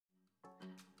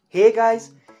Hey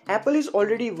guys, Apple is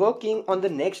already working on the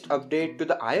next update to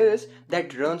the iOS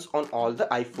that runs on all the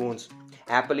iPhones.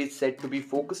 Apple is said to be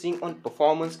focusing on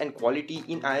performance and quality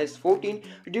in iOS 14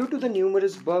 due to the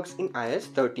numerous bugs in iOS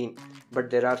 13, but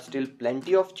there are still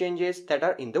plenty of changes that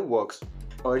are in the works.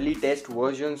 Early test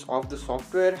versions of the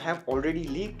software have already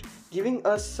leaked, giving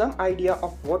us some idea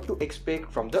of what to expect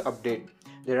from the update.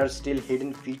 There are still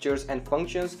hidden features and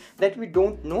functions that we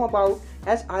don't know about,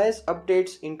 as iOS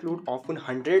updates include often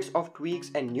hundreds of tweaks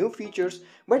and new features,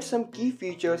 but some key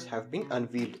features have been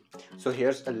unveiled. So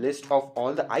here's a list of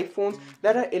all the iPhones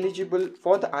that are eligible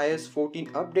for the iOS 14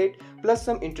 update, plus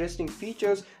some interesting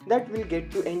features that we'll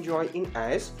get to enjoy in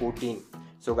iOS 14.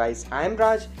 So guys, I am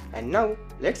Raj and now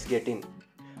let's get in.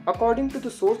 According to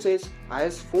the sources,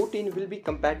 iOS 14 will be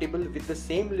compatible with the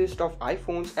same list of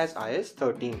iPhones as iOS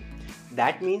 13.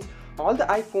 That means all the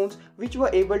iPhones which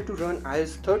were able to run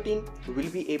iOS 13 will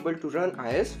be able to run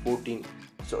iOS 14.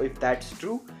 So if that's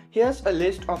true, here's a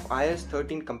list of iOS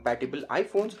 13 compatible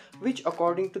iPhones which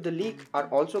according to the leak are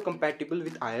also compatible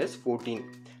with iOS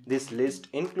 14. This list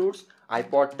includes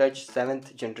iPod Touch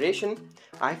 7th generation,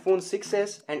 iPhone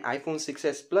 6s and iPhone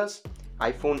 6s Plus,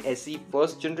 iPhone SE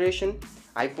 1st generation,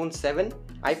 iPhone 7,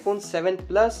 iPhone 7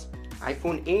 Plus,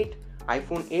 iPhone 8,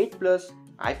 iPhone 8 Plus,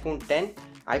 iPhone 10,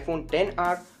 iPhone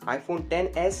XR, iPhone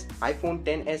XS, iPhone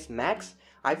XS Max,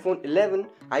 iPhone 11,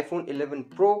 iPhone 11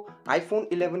 Pro,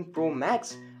 iPhone 11 Pro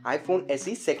Max, iPhone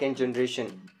SE 2nd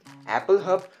generation. Apple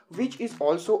Hub, which is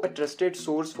also a trusted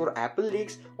source for Apple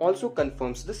leaks, also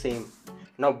confirms the same.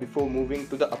 Now before moving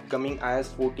to the upcoming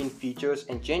iOS 14 features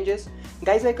and changes,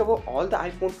 guys, I cover all the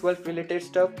iPhone 12 related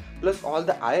stuff plus all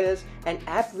the iOS and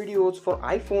app videos for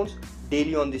iPhones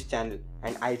daily on this channel,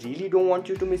 and I really don't want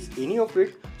you to miss any of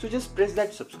it, so just press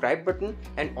that subscribe button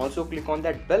and also click on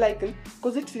that bell icon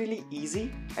because it's really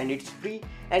easy and it's free,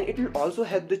 and it will also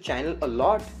help the channel a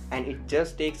lot, and it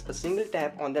just takes a single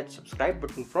tap on that subscribe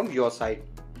button from your side.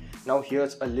 Now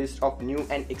here's a list of new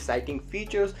and exciting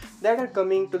features that are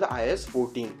coming to the iOS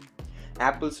 14.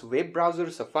 Apple's web browser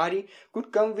Safari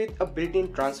could come with a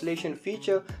built-in translation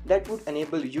feature that would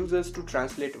enable users to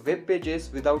translate web pages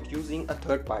without using a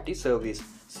third-party service,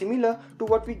 similar to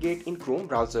what we get in Chrome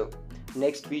browser.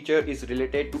 Next feature is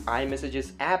related to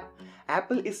Imessages App.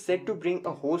 Apple is set to bring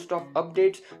a host of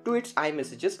updates to its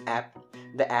Imessages app.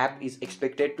 The app is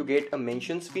expected to get a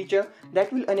mentions feature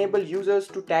that will enable users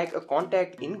to tag a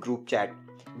contact in group chat.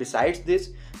 Besides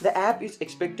this, the app is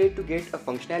expected to get a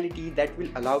functionality that will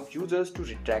allow users to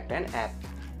retract an app.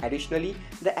 Additionally,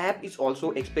 the app is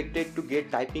also expected to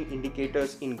get typing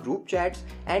indicators in group chats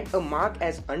and a mark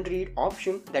as unread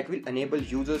option that will enable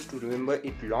users to remember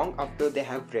it long after they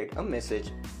have read a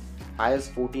message. iOS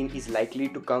 14 is likely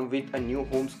to come with a new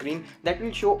home screen that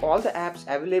will show all the apps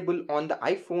available on the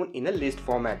iPhone in a list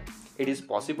format. It is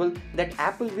possible that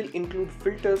Apple will include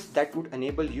filters that would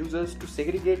enable users to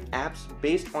segregate apps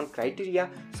based on criteria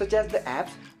such as the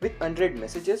apps with unread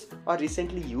messages or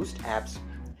recently used apps.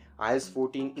 iOS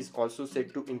 14 is also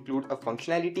said to include a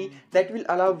functionality that will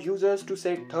allow users to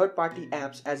set third-party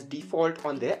apps as default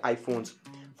on their iPhones.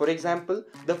 For example,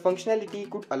 the functionality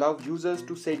could allow users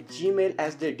to set Gmail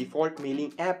as their default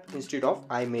mailing app instead of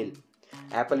iMail.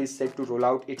 Apple is set to roll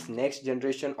out its next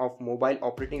generation of mobile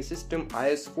operating system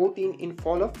iOS 14 in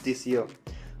fall of this year.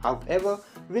 However,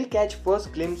 we'll catch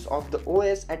first glimpse of the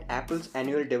OS at Apple's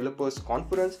annual developers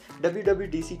conference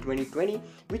WWDC 2020,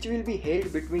 which will be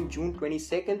held between June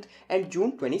 22nd and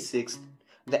June 26th.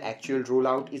 The actual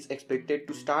rollout is expected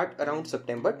to start around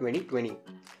September 2020.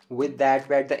 With that,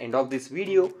 we're at the end of this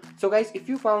video. So guys, if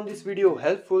you found this video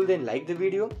helpful, then like the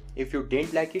video. If you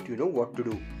didn't like it, you know what to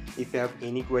do. If you have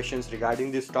any questions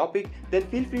regarding this topic, then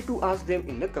feel free to ask them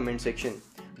in the comment section.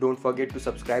 Don't forget to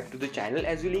subscribe to the channel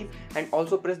as you leave, and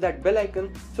also press that bell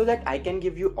icon so that I can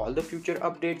give you all the future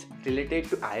updates related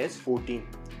to iOS 14.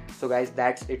 So guys,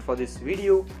 that's it for this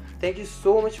video. Thank you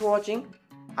so much for watching.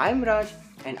 I'm Raj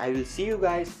and I will see you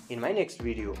guys in my next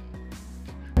video.